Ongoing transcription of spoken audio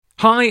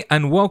Hi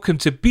and welcome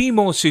to Be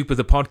More Super,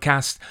 the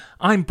podcast.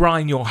 I'm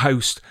Brian, your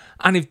host,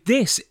 and if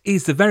this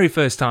is the very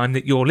first time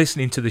that you're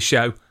listening to the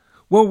show,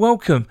 well,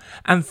 welcome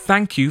and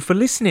thank you for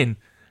listening.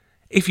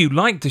 If you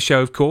like the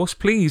show, of course,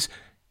 please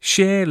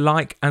share,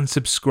 like and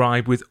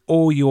subscribe with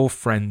all your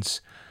friends.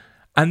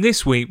 And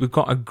this week we've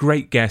got a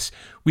great guest.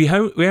 We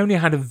only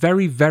had a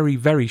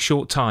very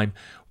short time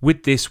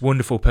with this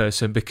wonderful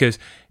person because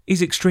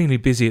he's extremely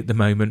busy at the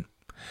moment.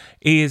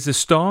 He is the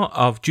star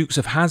of Dukes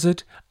of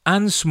Hazzard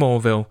and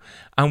Smallville,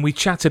 and we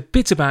chat a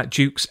bit about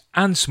Dukes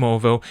and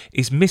Smallville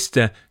is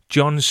Mr.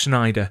 John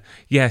Schneider.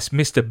 Yes,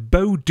 Mr.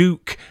 Bo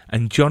Duke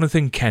and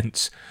Jonathan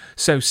Kent.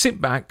 So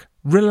sit back,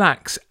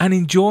 relax, and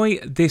enjoy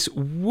this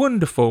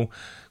wonderful,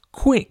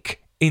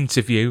 quick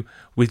interview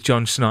with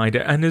John Schneider.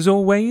 And as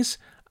always,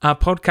 our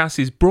podcast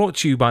is brought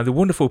to you by the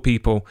wonderful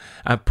people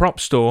at Prop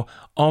Store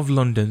of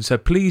London. So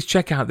please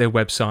check out their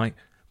website,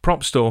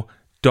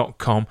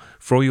 propstore.com,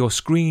 for all your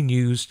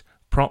screen-used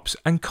props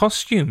and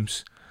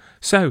costumes.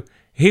 So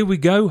here we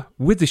go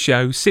with the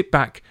show. Sit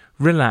back,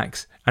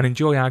 relax, and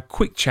enjoy our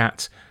quick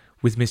chat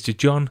with Mr.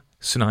 John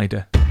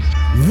Schneider.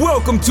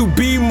 Welcome to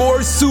Be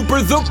More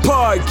Super, the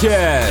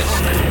podcast.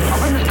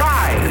 Up in the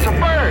sky, it's a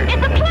bird.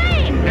 It's a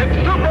plane! It's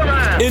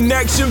Superman. An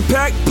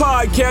action-packed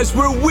podcast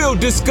where we'll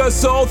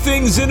discuss all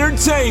things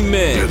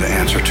entertainment. You're the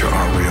answer to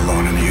Are We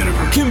Alone in the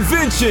Universe?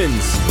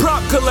 Conventions,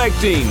 prop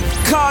collecting,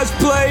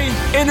 cosplay,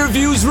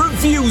 interviews,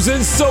 reviews,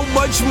 and so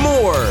much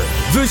more.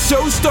 The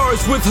show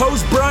starts with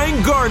host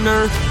Brian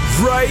Gardner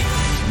right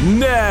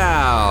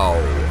now.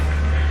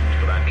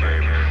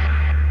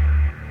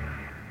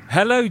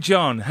 Hello,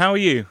 John. How are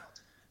you?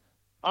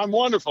 I'm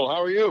wonderful.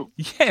 How are you?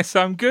 Yes,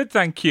 I'm good,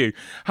 thank you.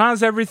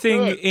 How's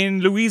everything Good.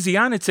 in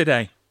Louisiana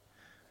today?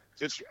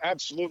 It's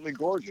absolutely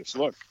gorgeous.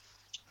 Look,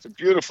 it's a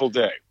beautiful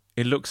day.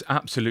 It looks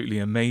absolutely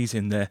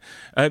amazing there.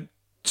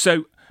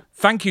 So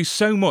thank you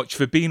so much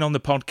for being on the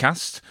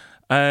podcast.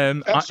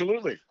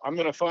 Absolutely. I'm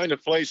going to find a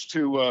place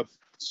to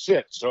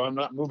sit, so I'm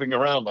not moving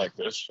around like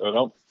this.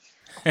 So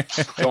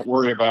don't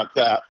worry about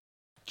that.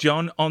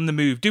 John on the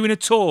move, doing a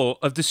tour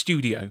of the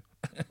studio.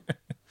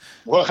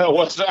 Well,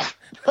 what's that?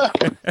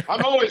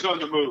 I'm always on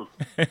the move.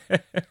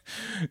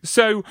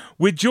 So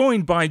we're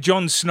joined by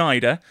John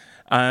Schneider.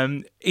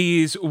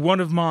 He is one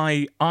of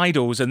my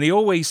idols, and they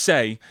always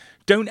say,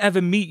 don't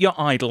ever meet your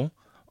idol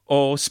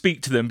or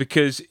speak to them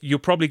because you're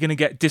probably going to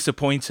get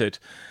disappointed.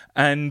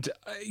 And,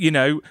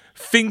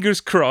 fingers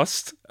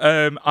crossed,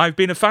 I've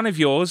been a fan of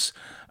yours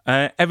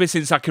ever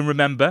since I can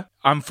remember.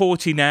 I'm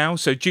 40 now,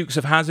 so Dukes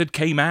of Hazzard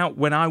came out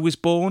when I was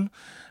born.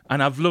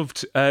 And I've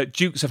loved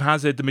Dukes of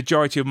Hazzard the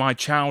majority of my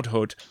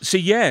childhood. So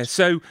yeah, Me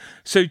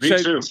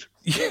too.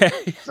 Yeah.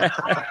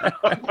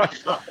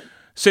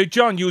 So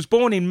John, you was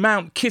born in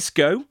Mount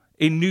Kisco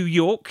in New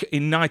York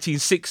in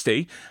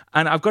 1960,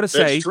 and I've got to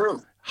say, That's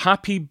true.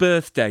 Happy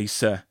birthday,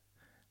 sir.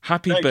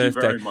 Happy Thank you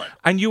birthday. very much.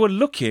 And you are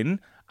looking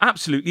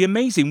absolutely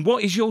amazing.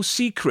 What is your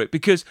secret?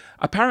 Because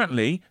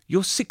apparently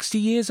you're 60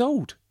 years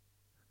old.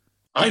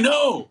 I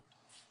know.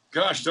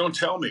 Gosh, don't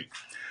tell me.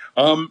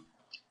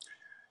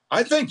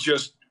 I think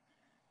just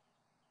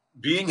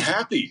being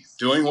happy,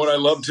 doing what I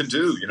love to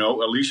do.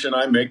 Alicia and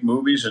I make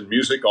movies and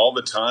music all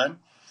the time.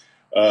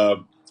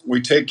 We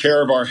take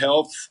care of our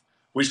health.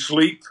 We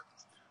sleep.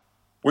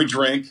 We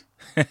drink.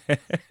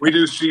 We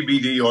do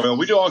CBD oil.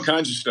 We do all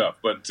kinds of stuff.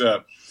 But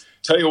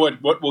tell you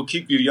what will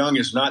keep you young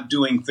is not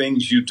doing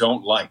things you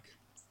don't like.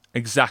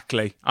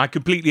 Exactly. I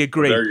completely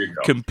agree. There you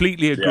go.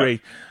 Completely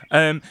agree.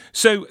 Yeah.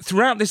 So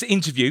throughout this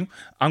interview,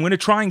 I'm going to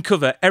try and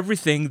cover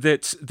everything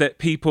that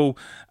people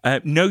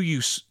know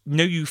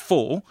you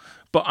for.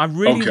 But I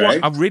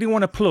really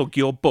want to plug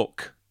your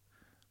book.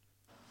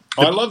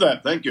 I love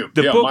that. Thank you.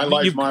 The book My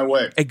Life, My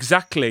Way.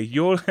 Exactly.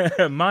 Your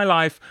My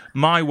Life,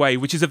 My Way,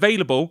 which is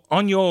available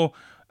on your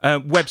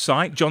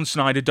website,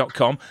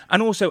 johnschneider.com,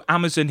 and also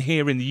Amazon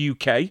here in the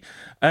UK.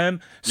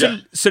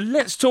 So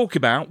let's talk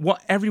about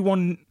what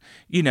everyone,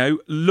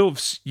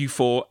 loves you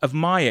for of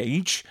my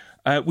age,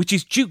 which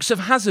is Dukes of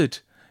Hazzard.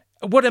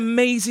 What an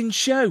amazing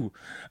show!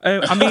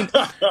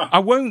 I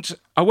won't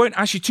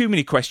ask you too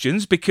many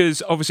questions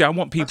because obviously I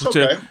want people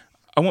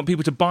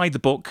to buy the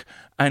book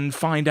and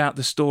find out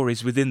the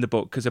stories within the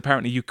book because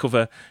apparently you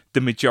cover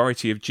the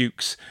majority of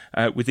Dukes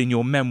within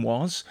your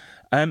memoirs.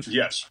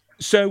 Yes.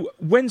 So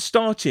when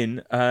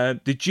starting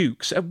the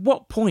Dukes, at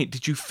what point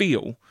did you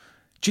feel,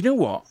 do you know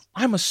what?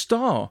 I'm a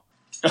star.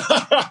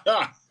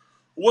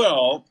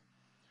 Well,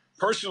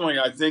 personally,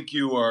 I think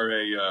you are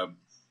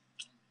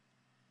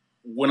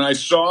when I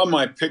saw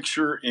my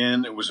picture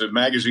it was a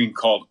magazine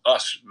called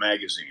Us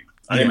Magazine.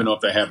 I don't even know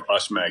if they have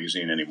Us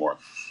Magazine anymore.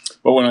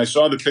 But when I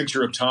saw the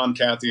picture of Tom,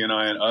 Kathy, and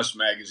I in Us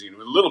Magazine, it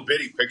was a little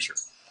bitty picture.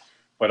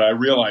 But I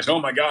realized, oh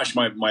my gosh,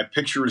 my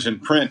picture is in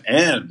print,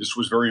 and this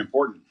was very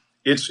important,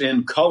 it's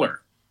in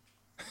color.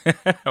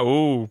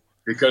 Oh.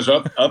 Because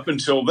up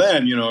until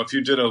then, if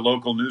you did a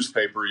local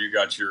newspaper, you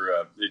got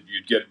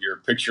you'd get your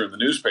picture in the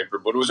newspaper,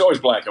 but it was always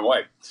black and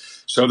white.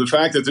 So the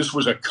fact that this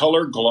was a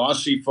color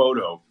glossy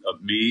photo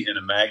of me in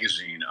a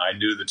magazine, I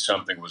knew that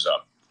something was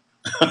up.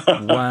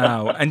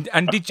 Wow.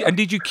 And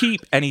did you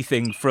keep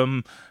anything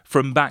from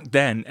back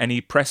then?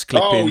 Any press Oh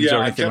clippings yeah,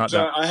 or anything like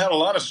that? I had a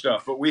lot of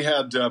stuff, but we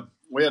had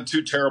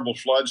two terrible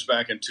floods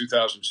back in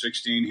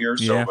 2016 here,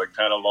 so Yeah. I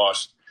kind of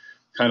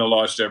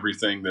lost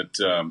everything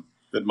that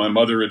my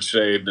mother had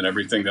saved and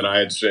everything that I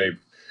had saved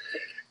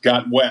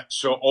got wet.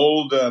 So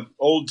old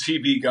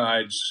TV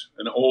guides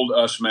and old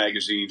Us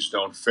magazines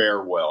don't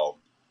fare well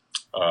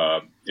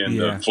in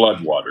the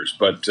floodwaters,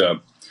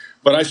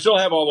 but I still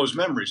have all those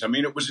memories. I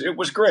mean, it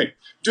was great.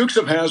 Dukes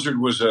of Hazzard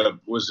was a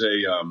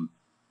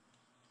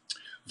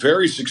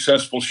very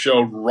successful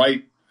show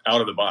right out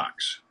of the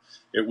box.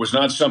 It was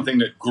not something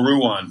that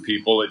grew on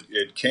people.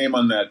 It came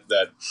on that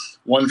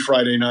one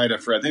Friday night. I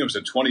think it was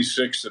the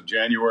 26th of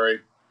January,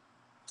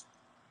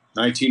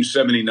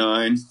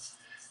 1979,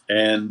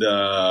 and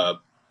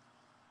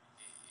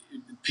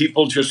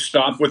people just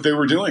stopped what they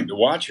were doing to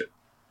watch it.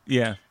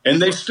 Yeah.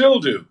 And they still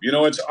do. You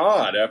know, it's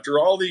odd. After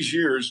all these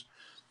years,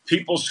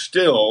 people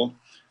still,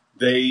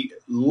 they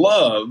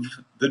love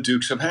the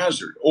Dukes of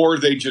Hazzard, or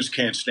they just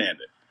can't stand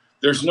it.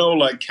 There's no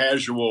like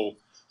casual,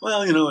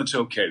 well, you know, it's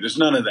okay. There's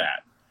none of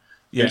that.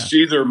 Yeah. It's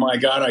either, my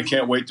God, I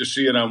can't wait to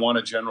see it, I want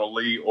a General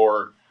Lee,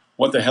 or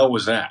what the hell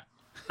was that?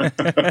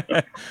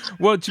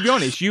 Well, to be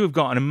honest, you have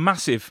got a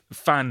massive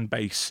fan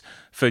base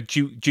for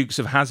Dukes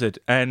of Hazzard,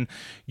 and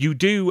you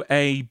do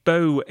a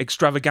bow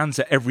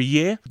extravaganza every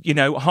year. You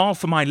know,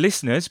 half of my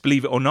listeners,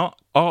 believe it or not,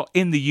 are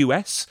in the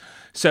US.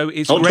 So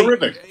it's great.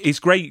 Terrific. It's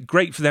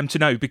great for them to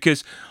know,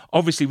 because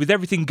obviously with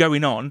everything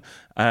going on,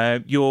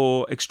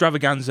 your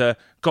extravaganza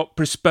got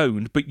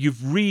postponed, but you've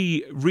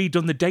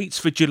redone the dates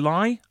for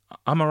July.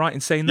 Am I right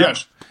in saying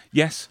that? Yes.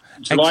 Yes.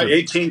 July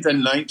Excellent. 18th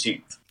and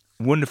 19th.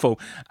 Wonderful.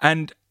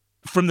 And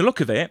from the look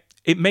of it,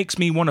 it makes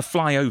me want to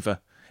fly over.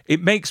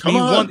 It makes me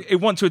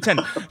want to attend.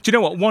 Do you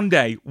know what? One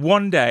day,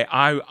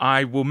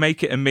 I will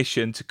make it a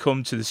mission to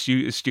come to the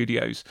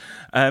studios.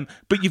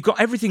 But you've got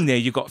everything there.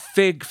 You've got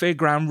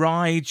fairground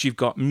rides. You've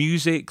got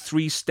music,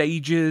 3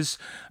 stages.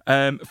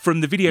 From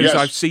the videos Yes.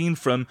 I've seen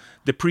from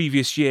the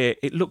previous year,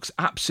 it looks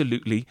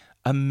absolutely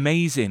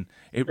amazing.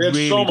 It's It's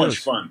really so does. much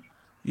fun.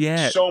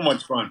 Yeah. So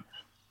much fun.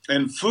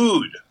 And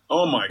food.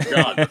 Oh, my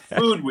God. The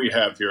food we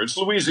have here. It's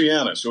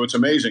Louisiana, so it's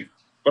amazing.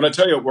 But I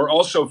tell you, we're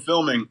also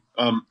filming,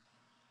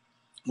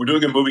 we're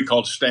doing a movie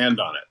called Stand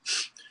on It.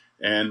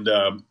 And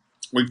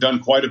we've done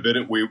quite a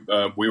bit. We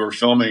were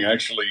filming,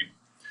 actually,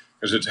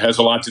 because it has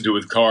a lot to do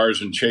with cars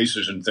and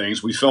chases and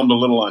things. We filmed a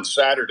little on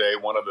Saturday,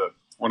 one of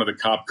the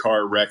cop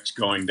car wrecks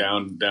going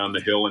down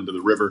the hill into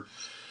the river.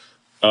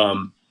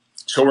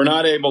 So we're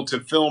not able to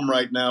film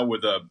right now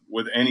with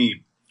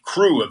any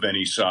crew of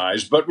any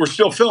size, but we're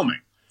still filming.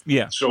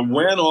 Yeah. So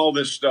when all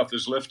this stuff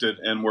is lifted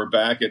and we're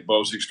back at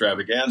Beau's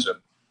Extravaganza,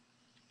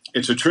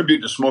 it's a tribute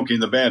to Smokey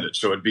and the Bandit.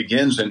 So it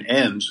begins and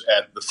ends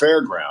at the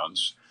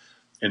fairgrounds.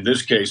 In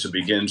this case, it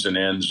begins and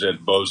ends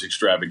at Beau's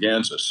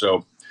Extravaganza.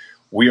 So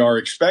we are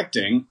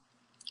expecting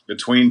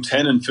between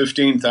 10 and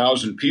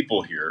 15,000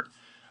 people here,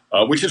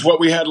 which is what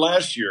we had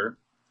last year.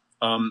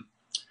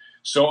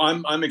 So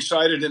I'm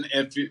excited. And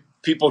if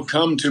people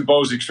come to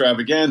Beau's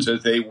Extravaganza,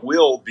 they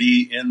will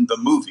be in the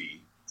movie.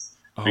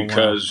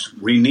 Because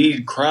we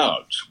need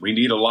crowds. We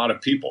need a lot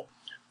of people.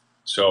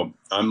 So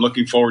I'm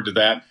looking forward to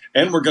that.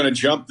 And we're going to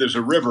jump. There's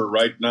a river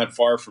not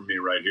far from me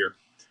right here.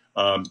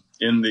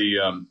 In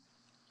the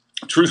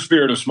true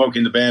spirit of Smokey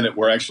and the Bandit,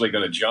 we're actually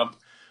going to jump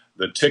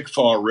the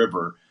Tickfaw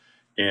River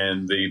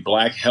in the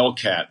Black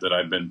Hellcat that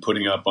I've been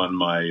putting up on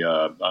my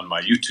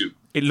YouTube.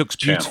 It looks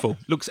beautiful.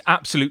 Channel. Looks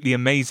absolutely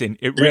amazing.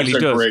 It really does.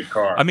 It's a great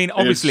car. I mean,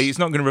 obviously, it's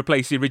not going to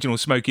replace the original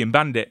Smokey and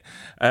Bandit,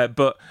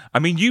 but I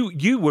mean,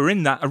 you were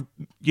in that,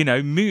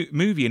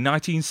 movie in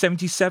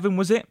 1977,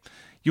 was it?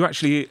 You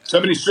actually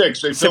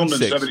 76. They filmed in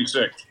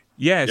 76.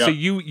 Yeah, so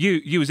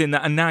you was in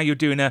that, and now you're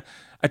doing a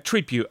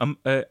tribute,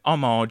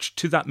 homage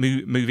to that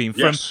movie. And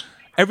from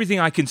everything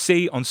I can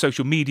see on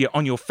social media,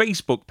 on your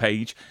Facebook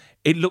page,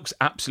 it looks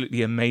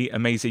absolutely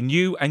amazing.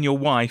 You and your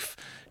wife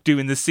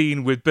doing the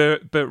scene with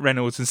Burt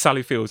Reynolds and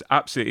Sally Fields,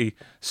 absolutely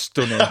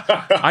stunning.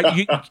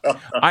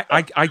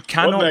 I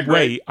cannot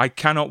wait. I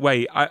cannot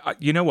wait.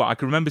 You know what? I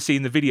can remember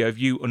seeing the video of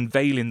you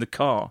unveiling the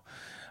car,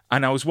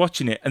 and I was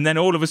watching it, and then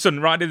all of a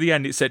sudden, right at the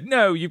end, it said,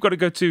 "No, you've got to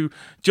go to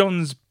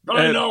John's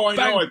I know. I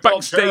felt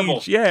backstage."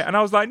 terrible. Yeah, and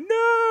I was like,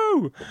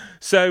 "No."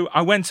 So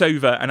I went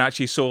over and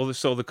actually saw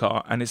the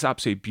car, and it's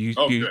absolutely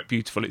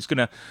beautiful. It's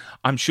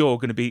I'm sure,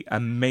 going to be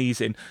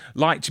amazing.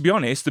 Like, to be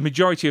honest, the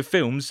majority of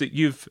films that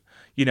you've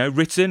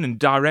written and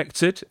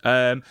directed.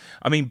 I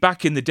mean,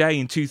 back in the day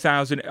in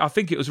 2000, I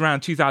think it was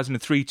around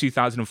 2003,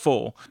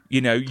 2004,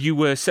 you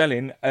were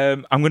selling,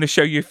 I'm going to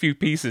show you a few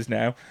pieces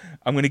now.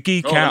 I'm going to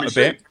geek out a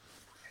bit.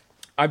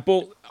 I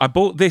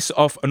bought this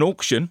off an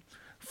auction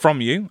from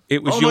you.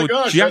 It was your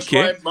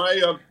jacket.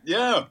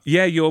 That's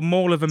your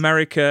Mall of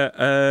America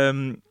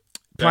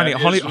Planet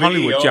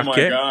Hollywood jacket. Oh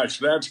my gosh,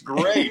 that's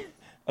great.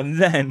 and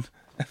then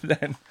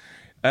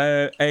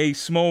a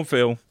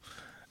Smallville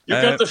You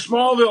got the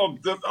Smallville.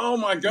 Oh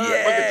my God! Look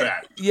at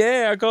that.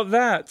 Yeah, I got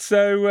that.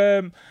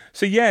 So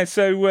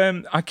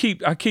I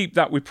keep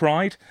that with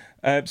pride.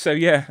 So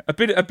yeah, a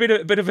bit of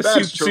a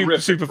That's super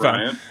terrific,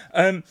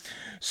 fan.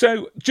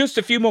 So just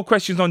a few more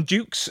questions on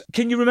Dukes.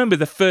 Can you remember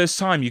the first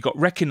time you got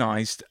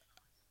recognised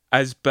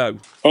as Bo?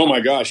 Oh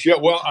my gosh! Yeah.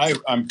 Well,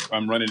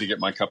 I'm running to get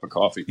my cup of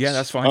coffee. Yeah,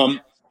 that's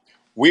fine.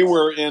 We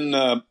were in.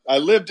 I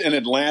lived in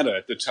Atlanta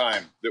at the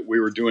time that we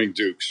were doing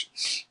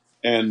Dukes,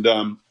 and.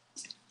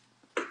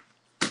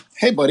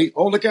 Hey, buddy,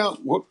 oh, look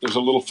out. Whoop, there's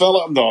a little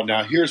fella. No,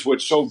 now here's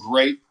what's so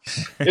great.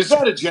 Is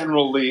that a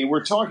General Lee?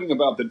 We're talking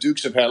about the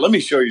Dukes of Hazzard. Let me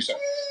show you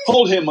something.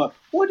 Hold him up.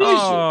 What is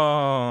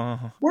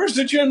it? Where's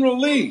the General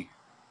Lee?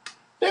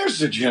 There's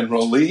the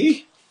General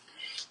Lee.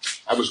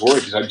 I was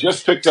worried because I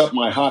just picked up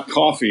my hot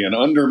coffee, and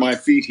under my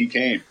feet he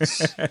came.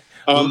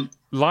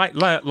 Like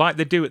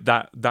they do at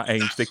that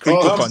age. They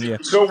creep up on you.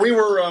 So we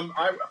were,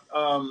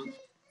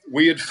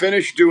 we had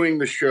finished doing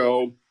the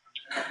show,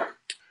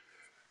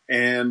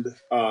 and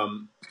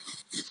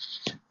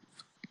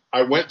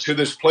I went to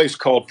this place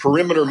called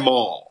Perimeter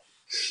Mall.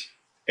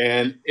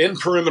 And in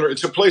Perimeter,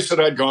 it's a place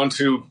that I'd gone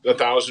to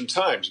 1,000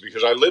 times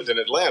because I lived in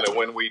Atlanta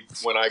when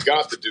I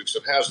got the Dukes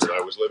of Hazzard. I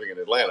was living in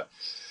Atlanta.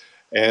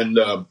 And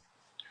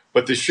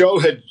but the show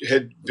had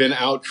been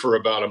out for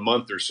about a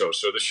month or so.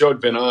 So the show had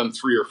been on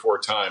 3 or 4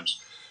 times.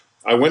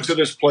 I went to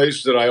this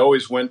place that I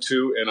always went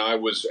to, and I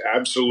was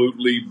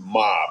absolutely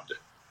mobbed.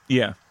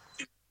 Yeah.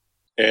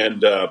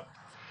 And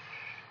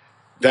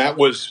that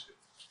was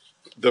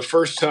the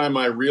first time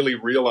I really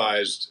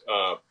realized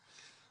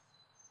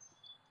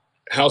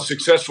how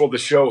successful the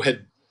show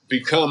had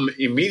become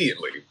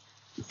immediately.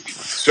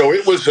 So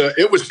it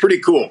was pretty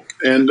cool,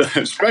 and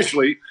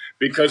especially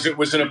because it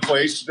was in a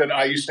place that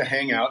I used to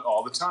hang out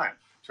all the time.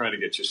 Trying to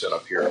get you set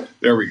up here.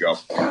 There we go.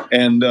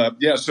 And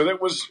so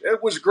it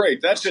was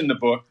great. That's in the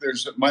book.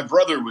 My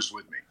brother was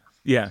with me.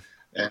 Yeah,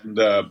 and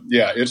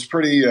it's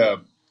pretty.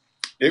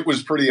 It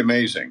was pretty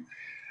amazing.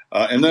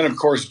 And then of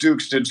course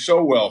Dukes did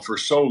so well for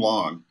so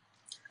long.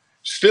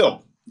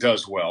 Still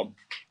does well.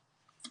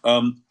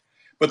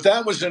 But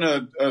that was in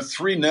a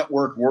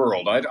 3-network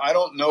world. I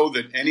don't know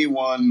that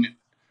anyone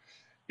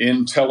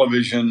in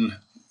television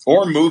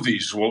or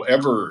movies will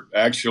ever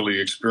actually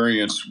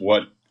experience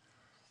what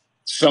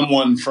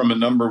someone from a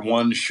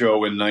 #1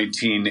 show in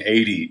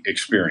 1980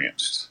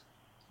 experienced.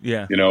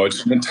 Yeah.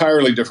 It's an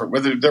entirely different.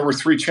 Whether there were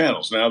 3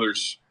 channels, now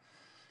there's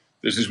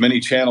as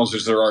many channels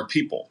as there are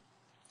people.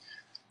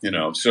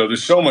 So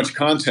there's so much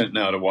content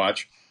now to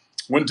watch.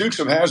 When Dukes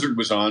of Hazzard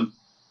was on,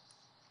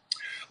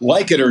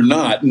 like it or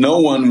not, no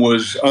one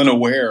was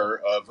unaware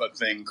of a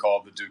thing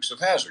called the Dukes of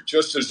Hazzard,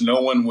 just as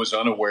no one was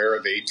unaware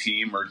of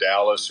A-Team or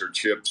Dallas or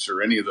Chips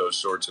or any of those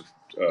sorts of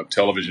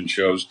television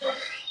shows.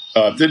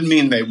 Didn't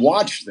mean they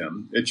watched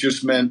them. It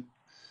just meant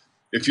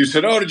if you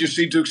said, oh, did you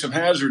see Dukes of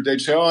Hazzard? They'd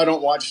say, oh, I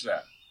don't watch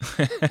that.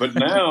 But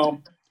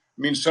now,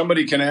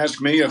 somebody can ask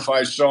me if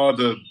I saw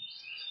the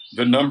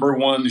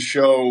 #1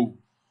 show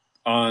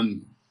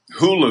on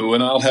Hulu,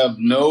 and I'll have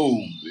no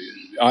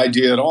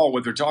idea at all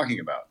what they're talking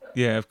about.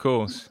 Yeah, of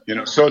course.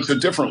 So it's a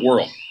different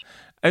world.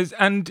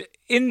 And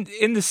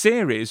in the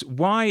series,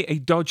 why a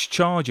Dodge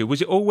Charger?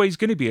 Was it always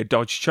going to be a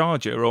Dodge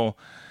Charger, or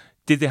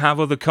did they have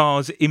other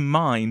cars in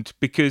mind?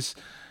 Because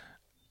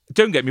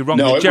don't get me wrong,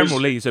 the General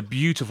Lee is a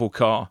beautiful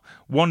car.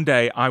 One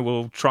day I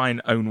will try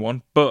and own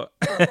one, but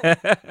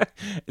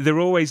they're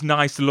always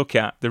nice to look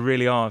at. They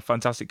really are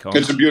fantastic cars.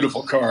 It's a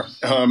beautiful car.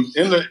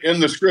 In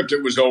the script,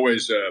 it was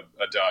always a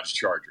Dodge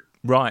Charger.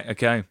 Right.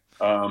 Okay.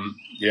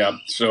 Yeah.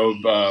 So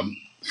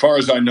as far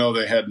as I know,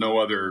 they had no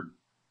other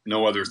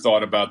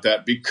thought about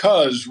that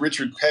because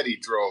Richard Petty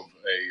drove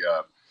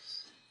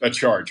a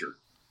Charger.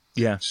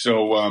 Yeah.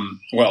 So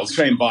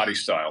same body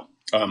style.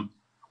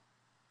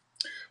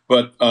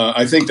 But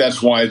I think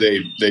that's why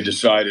they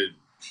decided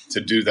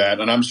to do that.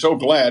 And I'm so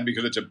glad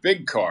because it's a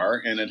big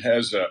car and it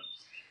has a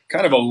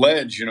kind of a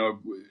ledge.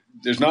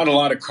 There's not a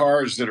lot of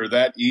cars that are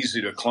that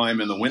easy to climb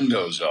in the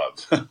windows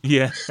of.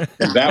 Yeah.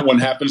 And that one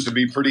happens to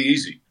be pretty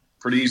easy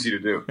to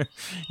do.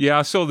 Yeah,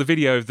 I saw the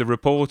video of the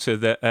reporter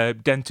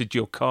that dented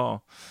your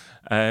car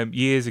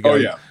years ago. Oh,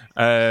 yeah.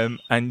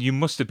 And you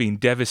must have been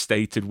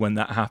devastated when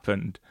that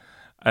happened.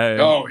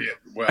 Oh, yeah.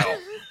 Well,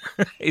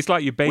 it's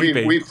like your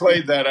baby. We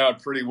played that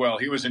out pretty well.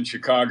 He was in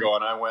Chicago,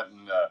 and I went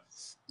and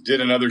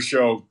did another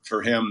show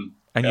for him.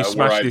 And you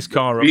smashed his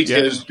car up. Beat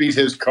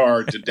his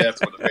car to death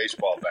with a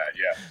baseball bat.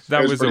 Yeah,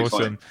 that was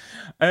awesome.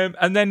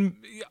 And then,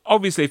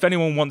 obviously, if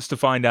anyone wants to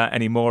find out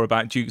any more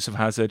about Dukes of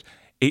Hazzard,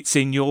 it's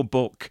in your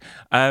book.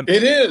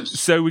 It is.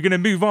 So we're going to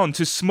move on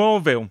to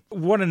Smallville.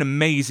 What an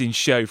amazing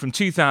show from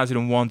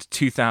 2001 to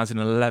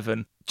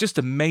 2011. Just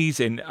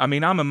amazing. I'm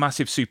a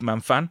massive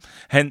Superman fan,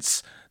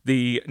 hence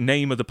the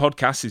name of the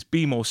podcast is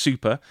Be More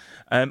Super.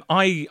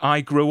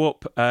 I grew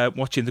up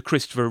watching the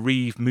Christopher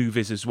Reeve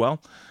movies as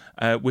well,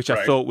 which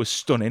I thought was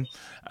stunning.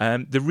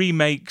 The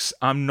remakes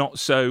I'm not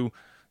so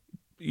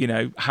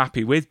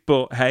happy with,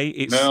 but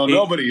hey,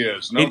 nobody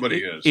is.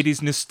 It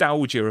is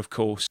nostalgia, of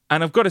course.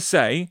 And I've got to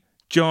say,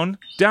 John,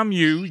 damn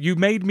you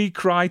made me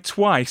cry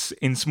twice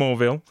in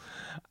Smallville.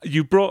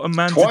 You brought a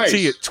man to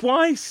tears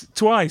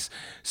twice.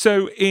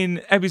 So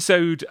in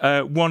episode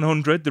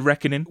 100, The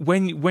Reckoning,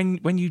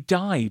 when you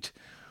died,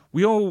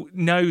 we all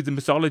know the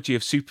mythology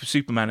of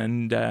Superman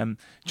and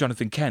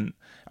Jonathan Kent,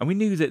 and we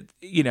knew that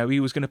he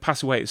was going to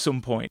pass away at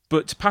some point.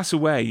 But to pass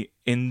away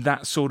in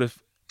that sort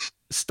of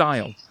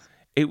style,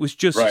 it was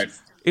just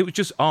it was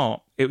just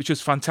art. It was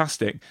just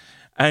fantastic,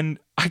 and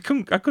I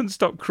couldn't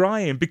stop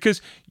crying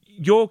because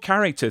your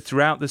character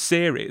throughout the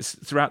series,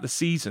 throughout the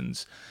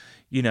seasons,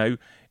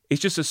 is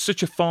just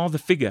such a father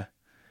figure,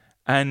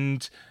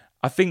 and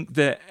I think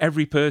that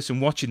every person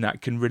watching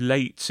that can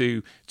relate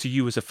to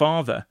you as a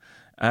father,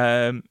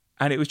 and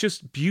it was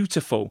just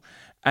beautiful.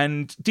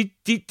 And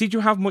did you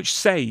have much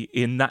say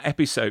in that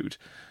episode?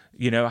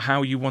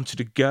 How you wanted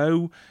to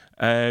go?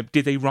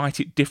 Did they write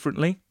it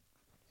differently?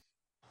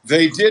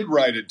 They did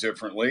write it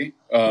differently.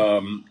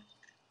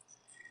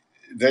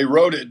 They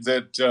wrote it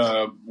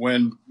that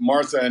when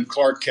Martha and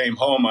Clark came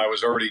home, I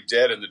was already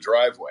dead in the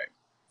driveway.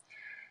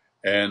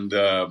 And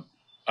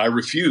I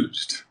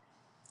refused.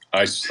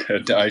 I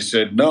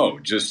said, no,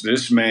 just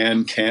this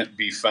man can't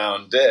be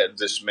found dead.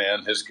 This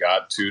man has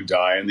got to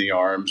die in the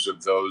arms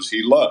of those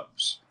he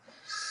loves.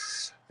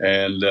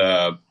 And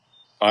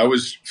I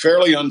was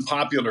fairly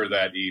unpopular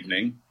that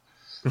evening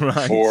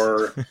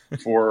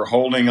for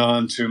holding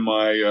on to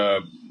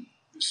my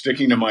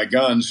sticking to my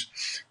guns.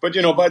 But,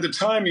 by the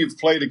time you've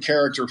played a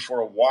character for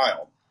a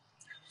while,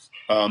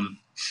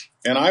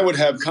 and I would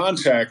have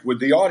contact with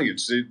the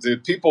audience.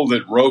 The people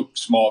that wrote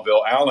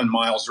Smallville, Al and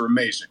Miles, are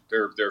amazing.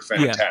 They're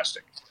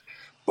fantastic. Yeah.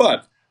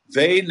 But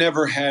they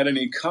never had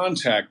any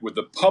contact with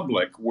the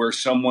public where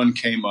someone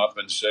came up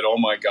and said, oh,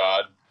 my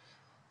God,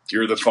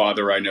 you're the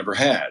father I never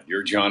had.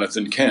 You're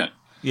Jonathan Kent.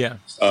 Yeah.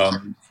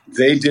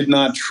 They did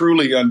not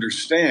truly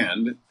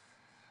understand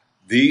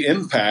the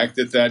impact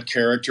that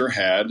character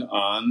had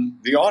on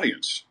the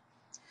audience.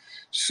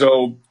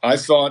 So I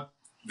thought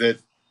that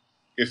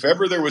if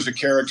ever there was a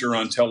character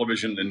on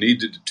television that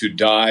needed to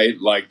die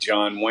like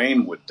John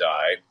Wayne would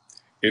die,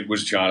 it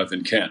was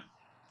Jonathan Kent.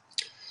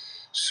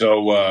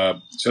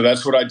 So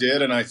that's what I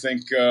did, and I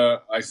think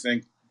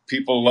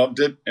people loved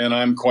it, and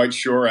I'm quite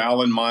sure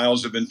Al and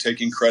Miles have been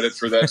taking credit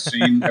for that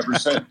scene ever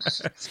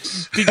since.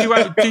 As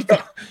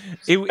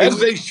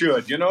they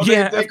should,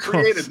 Yeah, they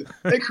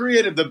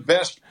created the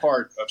best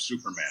part of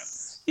Superman.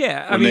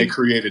 Yeah, when they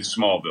created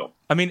Smallville.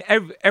 I mean,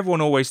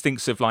 everyone always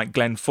thinks of like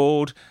Glenn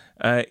Ford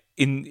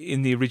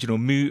in the original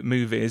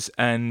movies,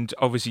 and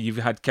obviously you've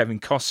had Kevin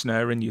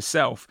Costner and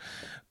yourself.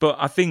 But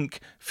I think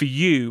for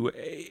you,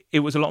 it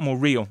was a lot more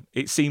real.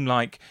 It seemed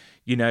like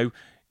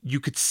you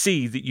could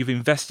see that you've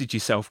invested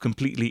yourself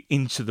completely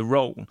into the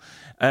role.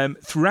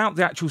 Throughout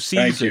the actual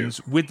seasons,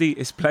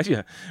 it's a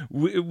pleasure.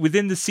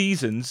 Within the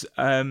seasons,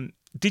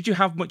 did you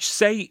have much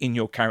say in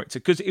your character?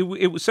 Because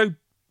it was so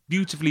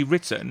beautifully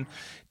written.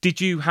 Did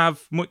you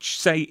have much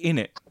say in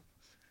it?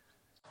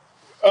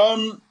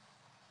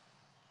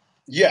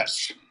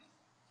 Yes.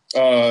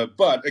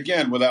 But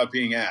again, without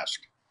being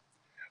asked.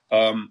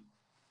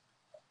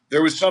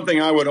 There was something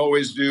I would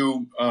always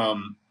do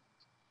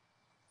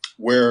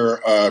where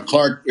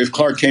if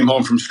Clark came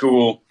home from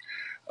school,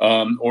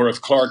 or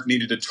if Clark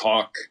needed to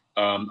talk,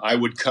 I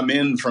would come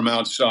in from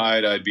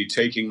outside. I'd be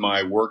taking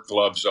my work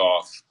gloves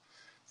off.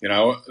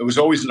 It was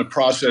always in the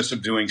process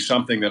of doing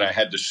something that I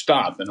had to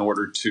stop in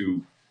order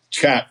to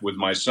chat with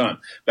my son.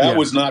 That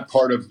was not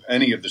part of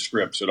any of the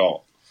scripts at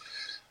all.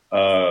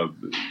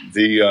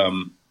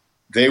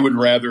 They would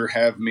rather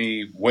have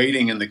me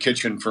waiting in the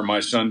kitchen for my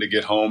son to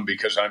get home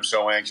because I'm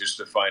so anxious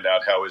to find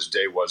out how his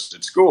day was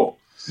at school.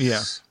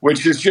 Yeah.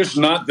 Which is just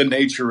not the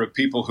nature of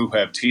people who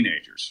have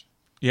teenagers.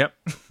 Yep.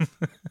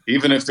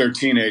 Even if their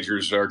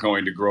teenagers are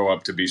going to grow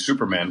up to be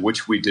Superman,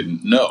 which we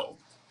didn't know.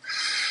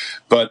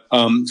 But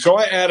so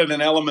I added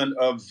an element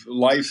of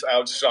life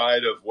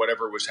outside of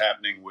whatever was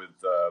happening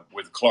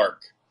with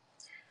Clark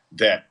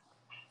that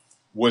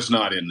was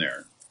not in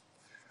there.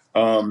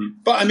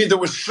 But I mean, there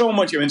was so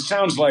much. I mean, it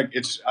sounds like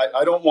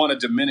I don't want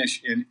to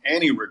diminish in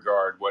any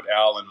regard what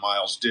Al and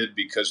Miles did,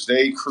 because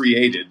they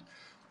created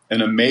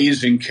an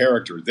amazing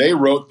character. They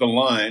wrote the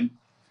line,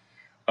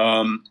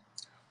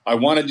 I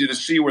wanted you to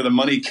see where the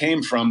money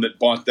came from that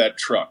bought that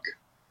truck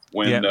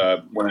when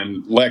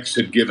Lex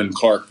had given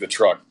Clark the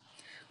truck.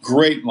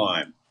 Great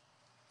line.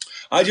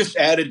 I just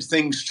added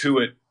things to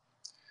it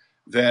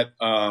that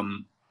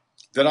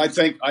I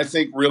think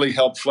really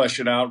helped flesh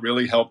it out,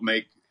 really helped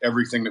make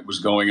everything that was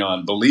going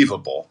on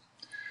believable.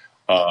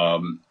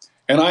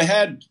 And I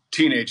had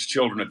teenage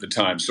children at the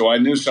time, so I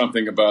knew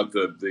something about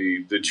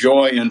the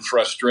joy and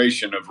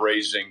frustration of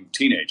raising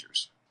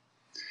teenagers.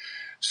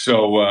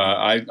 So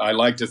I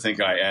like to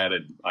think I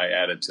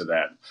added to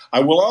that.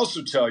 I will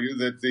also tell you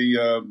that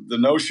the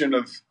notion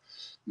of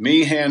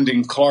me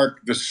handing Clark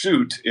the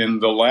suit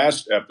in the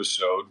last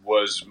episode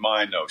was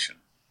my notion.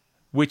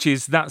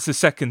 That's the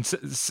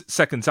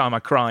second time I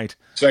cried.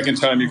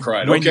 Second time you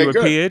cried. When okay, you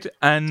good. appeared,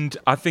 and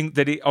I think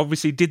that it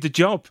obviously did the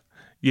job.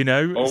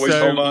 Always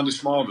hold on to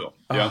Smallville.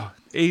 Yeah,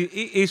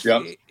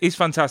 it's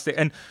fantastic.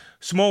 And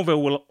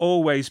Smallville will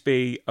always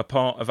be a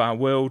part of our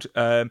world.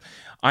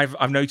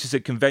 I've noticed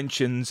at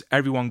conventions,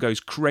 everyone goes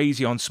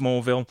crazy on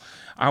Smallville.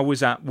 I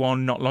was at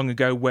one not long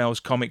ago,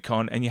 Wales Comic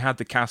Con, and you had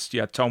the cast.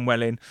 You had Tom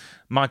Welling,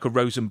 Michael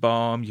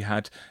Rosenbaum, you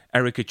had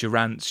Erica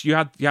Durance. You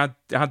had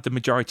the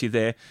majority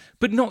there,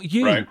 but not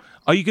you. Right.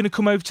 Are you going to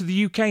come over to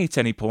the UK at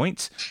any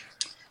point?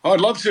 Oh,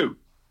 I'd love to.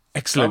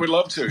 Excellent. I would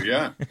love to,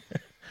 yeah.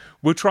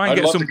 We'll try and I'd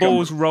get love some to come.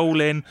 balls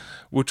rolling.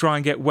 We'll try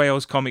and get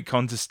Wales Comic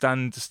Con to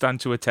stand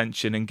to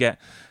attention and get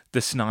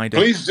the Snyder.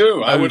 Please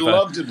do. I would over.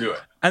 love to do it.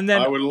 And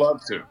then I would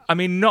love to. I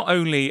mean, not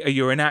only are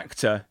you an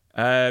actor,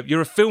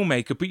 you're a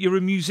filmmaker, but you're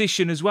a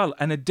musician as well,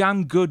 and a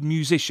damn good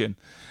musician.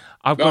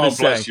 I've got to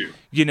say, bless you.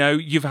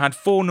 You've had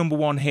 4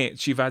 #1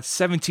 hits, you've had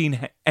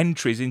 17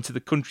 entries into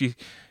the country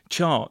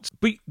charts,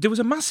 but there was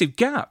a massive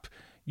gap.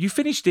 You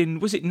finished in,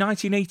 was it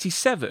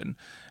 1987?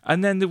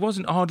 And then there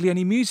wasn't hardly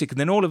any music, and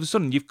then all of a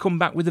sudden you've come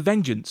back with a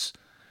vengeance.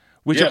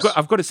 Which Yes.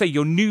 I've got to say,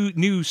 your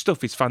new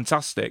stuff is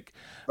fantastic.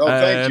 Oh,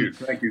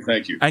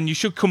 thank you. And you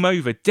should come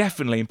over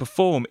definitely and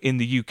perform in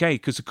the UK,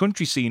 because the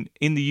country scene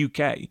in the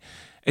UK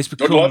has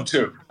become love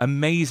to.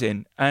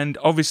 amazing. And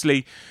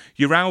obviously,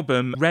 your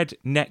album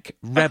Redneck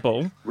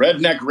Rebel.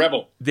 Redneck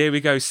Rebel. There we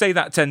go. Say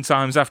that 10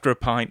 times after a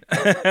pint.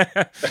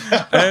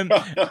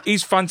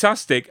 Is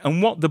fantastic.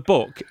 And What the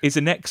Book is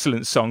an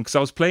excellent song, because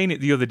I was playing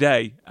it the other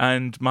day,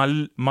 and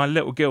my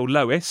little girl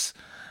Lois.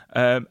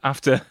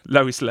 After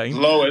Lois Lane.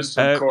 Lois,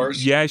 of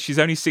course. Yeah, she's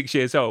only 6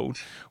 years old.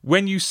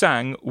 When you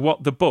sang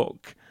What the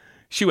Book,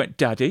 she went,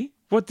 "Daddy,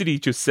 what did he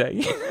just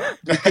say?"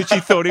 Because she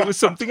thought it was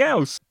something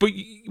else. But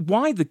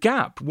why the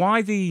gap?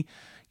 Why the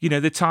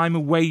time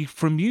away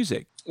from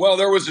music? Well,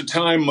 there was a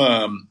time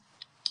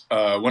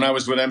when I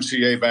was with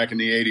MCA back in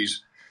the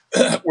 80s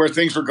where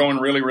things were going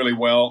really, really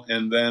well.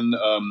 And then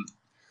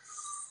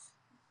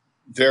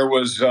there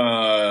was...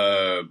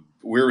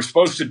 we were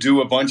supposed to do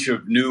a bunch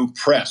of new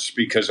press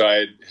because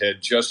I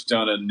had just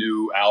done a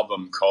new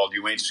album called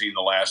You Ain't Seen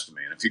the Last of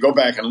Me. And if you go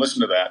back and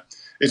listen to that,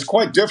 it's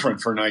quite different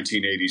for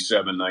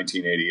 1987,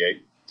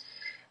 1988.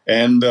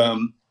 And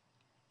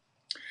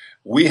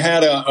we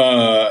had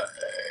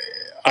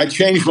I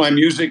changed my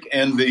music,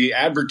 and the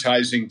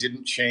advertising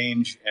didn't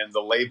change. And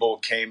the label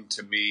came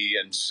to me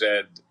and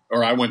said,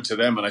 or I went to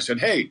them and I said,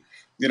 "Hey,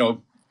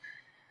 you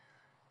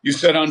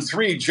said on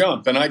 3,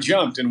 jump." And I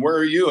jumped. "And where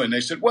are you?" And they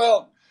said,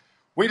 "Well,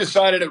 we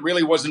decided it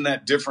really wasn't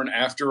that different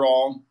after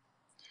all."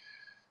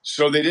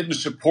 So they didn't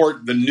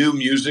support the new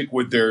music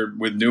with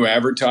new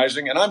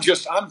advertising. And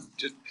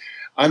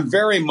I'm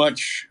very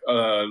much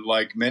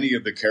like many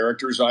of the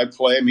characters I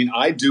play. I mean,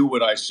 I do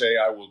what I say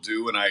I will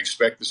do, and I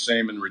expect the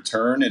same in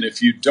return. And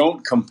if you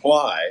don't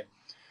comply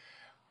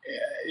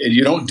and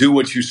you don't do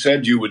what you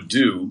said you would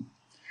do,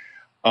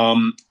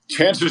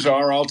 chances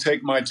are I'll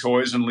take my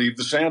toys and leave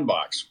the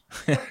sandbox.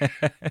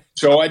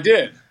 So I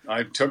did.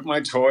 I took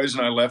my toys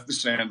and I left the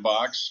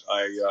sandbox.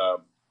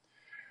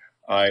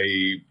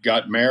 I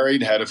got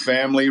married, had a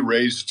family,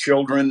 raised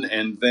children,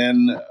 and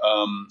then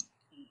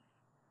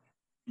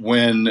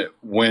when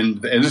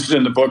and this is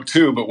in the book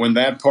too, but when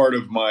that part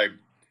of my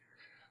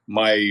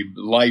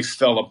life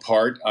fell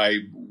apart,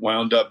 I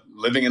wound up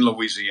living in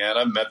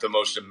Louisiana, met the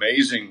most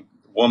amazing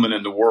woman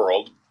in the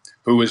world,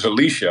 who is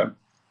Alicia,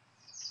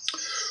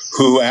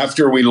 who,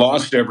 after we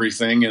lost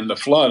everything in the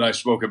flood I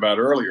spoke about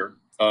earlier,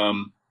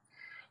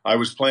 I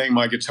was playing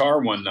my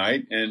guitar one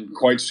night, and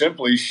quite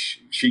simply,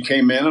 she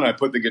came in and I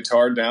put the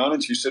guitar down,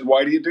 and she said,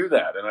 "Why do you do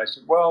that?" And I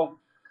said, "Well,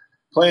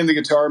 playing the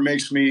guitar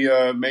makes me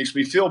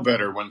feel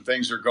better when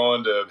things are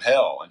going to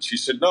hell." And she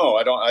said, "No,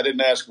 I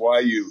didn't ask why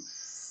you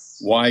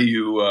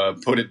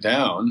put it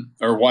down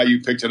or why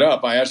you picked it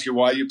up. I asked you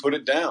why you put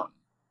it down."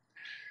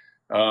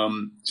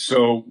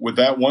 So with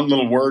that one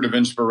little word of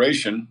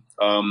inspiration,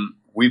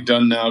 we've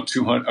done now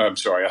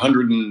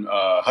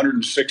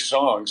 106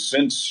 songs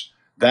since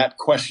that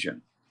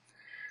question.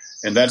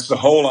 And that's the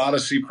whole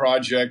Odyssey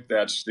project.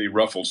 That's the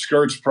Ruffled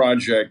Skirts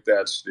project.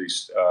 That's the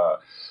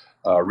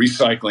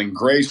Recycling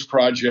Grace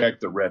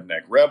project, the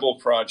Redneck Rebel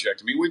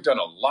project. I mean, we've done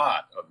a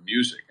lot of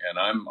music, and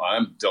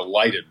I'm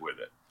delighted with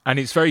it. And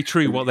it's very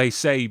true what they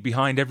say,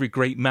 behind every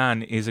great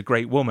man is a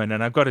great woman.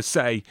 And I've got to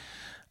say,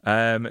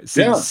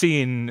 since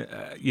seeing,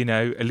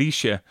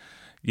 Alicia,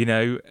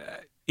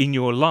 in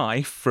your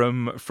life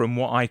from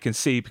what I can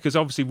see, because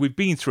obviously we've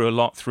been through a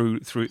lot through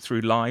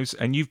lives,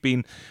 and you've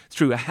been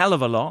through a hell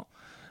of a lot.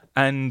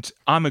 And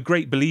I'm a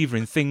great believer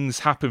in things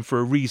happen for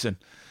a reason,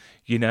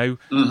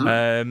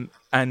 Mm-hmm.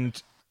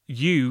 And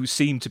you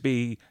seem to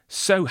be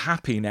so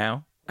happy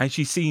now, and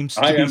she seems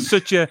to be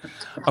such a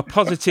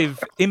positive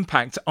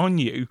impact on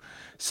you.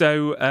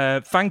 So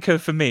thank her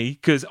for me,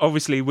 because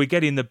obviously we're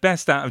getting the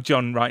best out of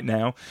John right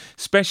now,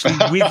 especially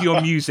with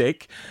your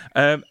music.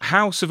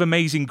 House of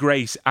Amazing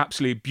Grace,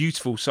 absolutely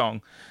beautiful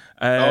song.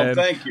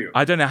 Thank you.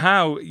 I don't know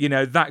how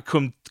that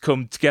come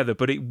together,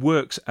 but it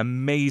works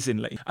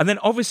amazingly. And then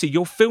obviously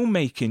your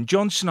filmmaking,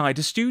 John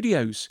Schneider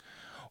Studios.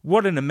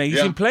 What an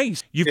amazing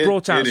place. You've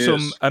brought out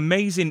some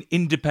amazing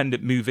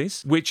independent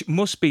movies, which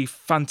must be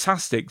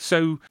fantastic.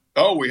 So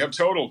we have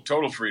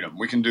total freedom.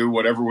 We can do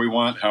whatever we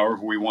want,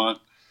 however we want.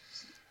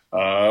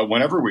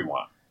 whenever we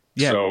want.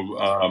 Yeah.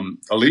 So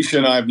Alicia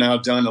and I have now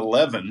done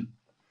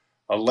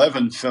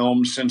 11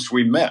 films since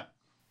we met.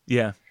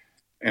 Yeah.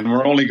 And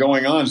we're only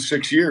going on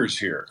 6 years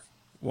here.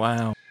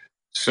 Wow.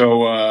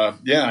 So,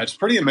 yeah, it's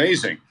pretty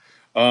amazing.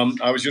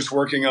 I was just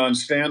working on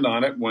Stand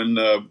On It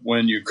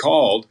when you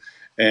called,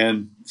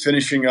 and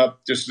finishing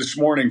up just this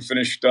morning,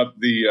 finished up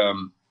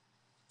the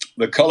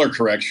color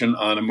correction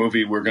on a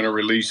movie we're going to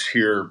release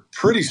here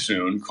pretty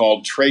soon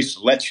called Tres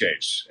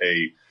Leches,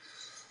 a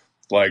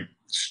like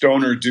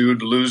stoner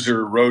dude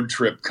loser road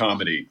trip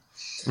comedy.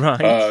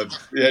 Right.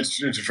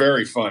 It's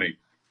very funny.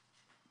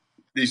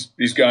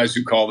 These guys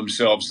who call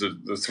themselves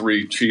the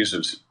Three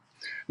Cheeses.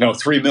 No,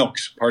 Three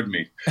Milks. Pardon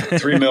me.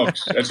 Three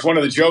Milks. That's one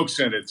of the jokes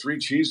in it. Three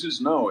cheeses?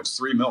 No, it's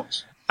Three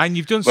Milks. And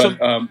you've done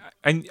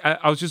and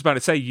I was just about to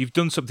say, you've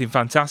done something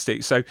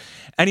fantastic. So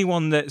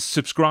anyone that's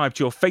subscribed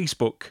to your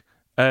Facebook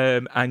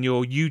and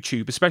your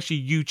YouTube, especially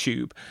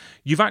YouTube,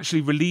 you've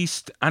actually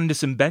released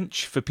Anderson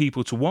Bench for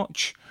people to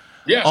watch.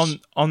 Yes.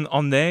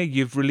 On there,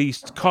 you've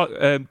released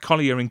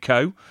Collier and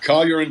Co.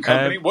 Collier and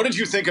Company. What did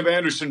you think of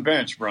Anderson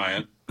Bench,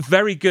 Brian?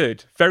 Very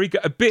good, very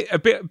good. A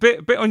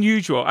bit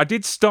unusual. I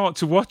did start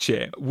to watch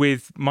it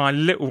with my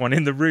little one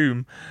in the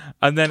room,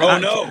 and then I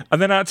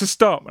had to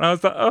stop, and I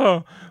was like,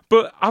 oh.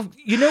 But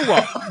you know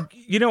what?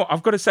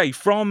 I've got to say,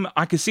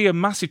 I can see a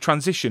massive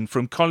transition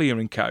from Collier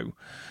and Co.,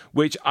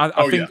 which I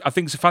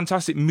think is a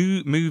fantastic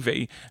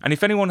movie. And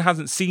if anyone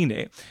hasn't seen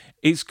it,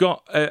 it's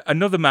got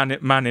another man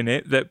in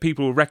it that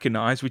people will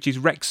recognise, which is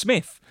Rex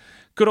Smith,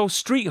 good old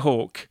Street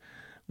Hawk,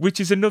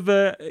 which is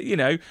another,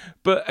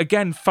 but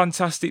again,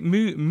 fantastic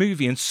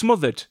movie. And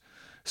Smothered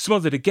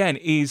again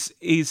is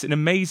an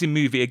amazing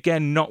movie.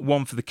 Again, not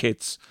one for the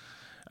kids,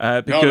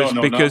 because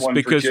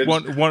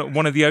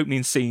one of the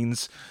opening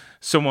scenes,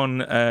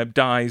 someone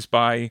dies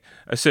by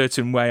a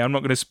certain way. I'm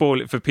not going to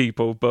spoil it for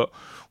people, but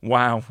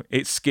wow,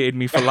 it scared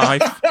me for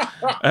life.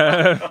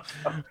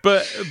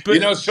 But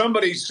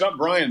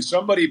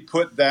somebody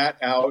put that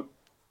out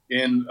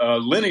in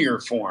linear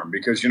form,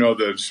 because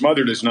the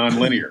Smothered is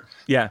non-linear.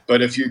 Yeah.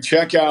 But if you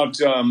check out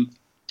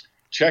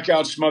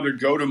Smothered,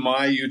 go to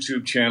my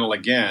YouTube channel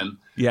again.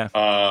 Yeah.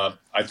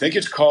 I think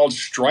it's called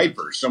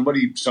Striper.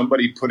 Somebody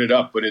put it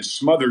up, but it's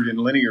Smothered in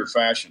linear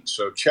fashion.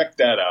 So check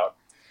that out.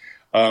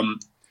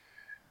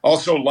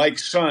 Also, Like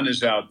Sun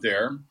is out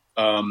there.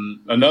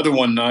 Another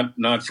one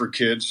not for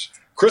kids.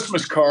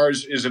 Christmas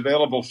Cars is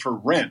available for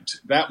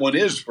rent. That one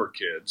is for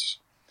kids.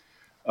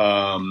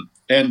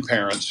 And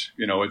parents,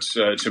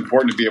 it's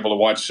important to be able to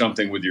watch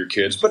something with your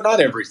kids, but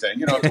not everything.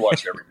 You don't have to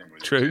watch everything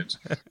with your kids.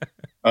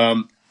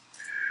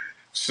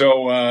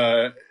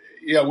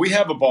 Yeah, we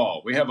have a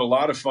ball. We have a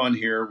lot of fun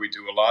here. We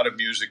do a lot of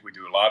music. We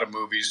do a lot of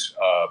movies.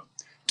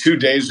 2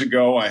 days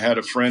ago, I had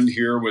a friend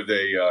here with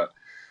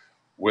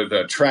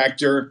a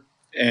tractor,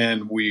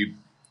 and we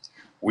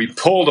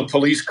pulled a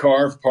police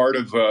car. Part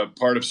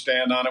of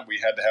Stand On It, we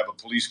had to have a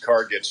police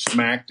car get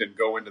smacked and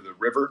go into the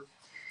river.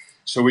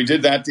 So we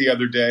did that the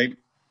other day.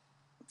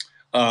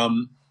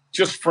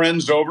 Just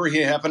friends over.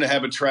 He happened to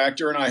have a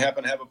tractor, and I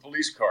happen to have a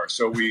police car.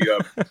 So we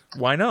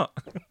why not?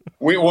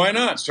 Why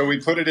not? So we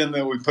put it in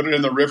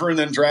the river and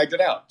then dragged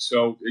it out.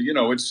 So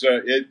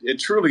it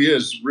truly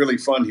is really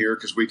fun here,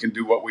 because we can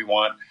do what we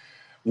want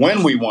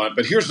when we want.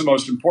 But here's the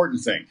most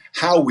important thing: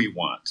 how we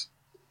want.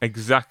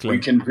 Exactly. We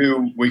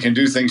can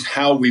do things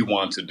how we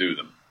want to do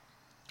them.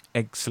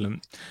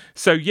 Excellent.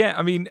 So yeah,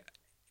 I mean,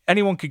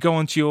 anyone could go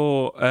onto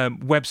your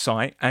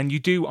website, and you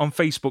do on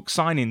Facebook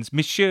sign-ins.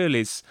 Miss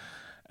Shirley's.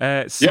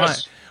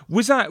 Yes.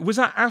 Was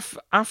that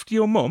after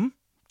your mum?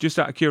 Just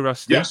out of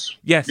curiosity. Yes.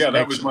 Yes. Yeah,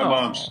 that was my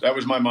mom's. That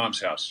was my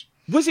mom's house.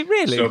 Was it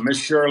really? So Miss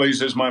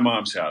Shirley's is my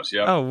mom's house.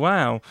 Yeah. Oh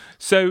wow.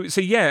 So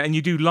yeah, and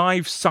you do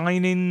live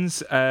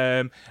sign-ins,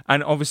 and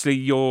obviously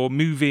your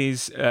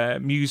movies,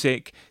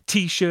 music,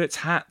 T-shirts,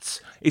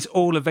 hats. It's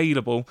all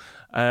available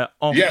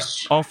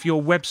off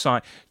your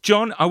website.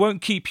 John, I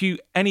won't keep you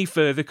any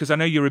further, because I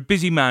know you're a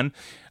busy man.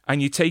 And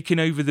you're taking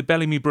over the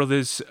Bellamy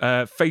Brothers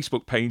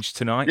Facebook page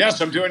tonight.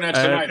 Yes, I'm doing that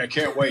tonight. I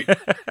can't wait.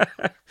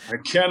 I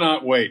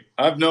cannot wait.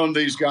 I've known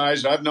these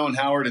guys. I've known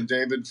Howard and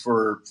David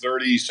for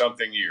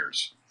 30-something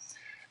years.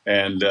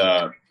 And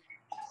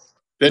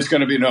it's going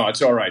to be,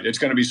 it's all right. It's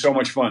going to be so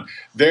much fun.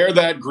 They're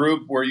that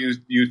group where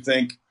you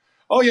think,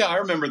 oh, yeah, I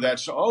remember that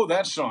song. Oh,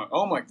 that song.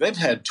 Oh, my. They've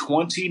had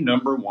 20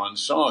 number one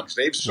songs.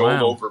 They've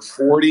sold over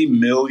 40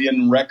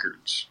 million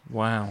records.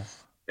 Wow.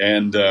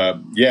 And,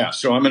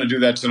 so I'm going to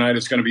do that tonight.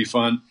 It's going to be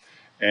fun.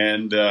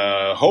 And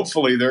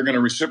hopefully they're going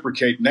to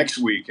reciprocate next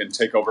week and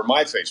take over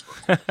my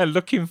Facebook.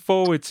 Looking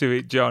forward to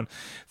it, John.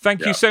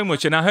 Thank you so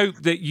much. And I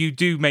hope that you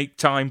do make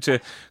time to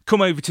come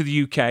over to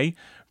the UK.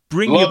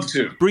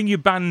 Bring your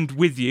band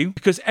with you,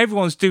 because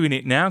everyone's doing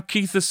it now.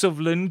 Keith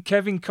Sutherland,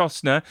 Kevin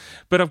Costner.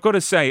 But I've got to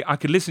say, I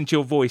could listen to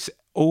your voice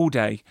all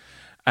day.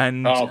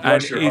 And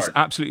it's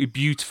absolutely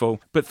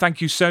beautiful. But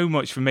thank you so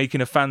much for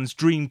making a fan's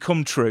dream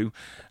come true.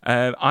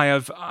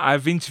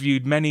 I've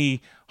interviewed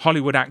many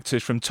Hollywood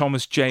actors, from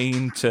Thomas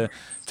Jane to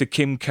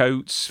Kim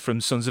Coates from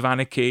Sons of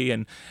Anarchy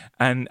and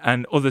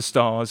other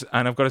stars.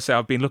 And I've got to say,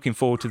 I've been looking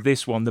forward to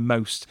this one the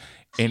most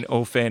in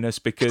all fairness,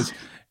 because,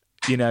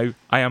 you know,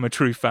 I am a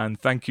true fan.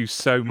 Thank you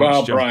so much,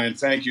 Well, John. Brian,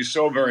 thank you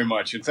so very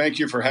much. And thank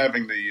you for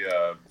having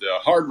the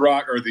Hard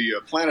Rock or the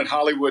Planet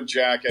Hollywood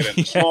jacket and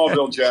the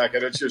Smallville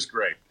jacket. It's just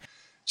great.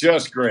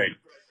 Just great.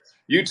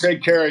 You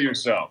take care of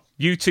yourself.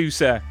 You too,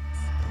 sir.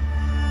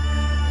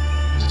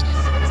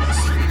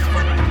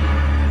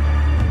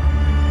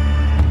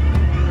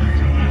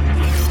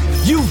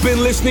 You've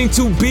been listening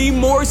to Be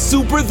More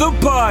Super, the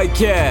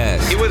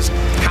podcast. It was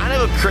kind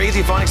of a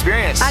crazy, fun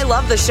experience. I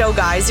love the show,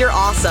 guys. You're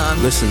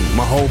awesome. Listen,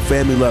 my whole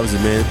family loves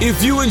it, man.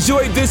 If you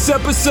enjoyed this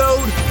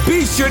episode,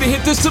 be sure to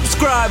hit the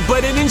subscribe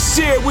button and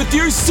share with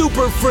your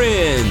super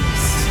friends.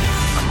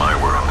 In my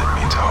world,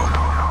 it means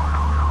hope.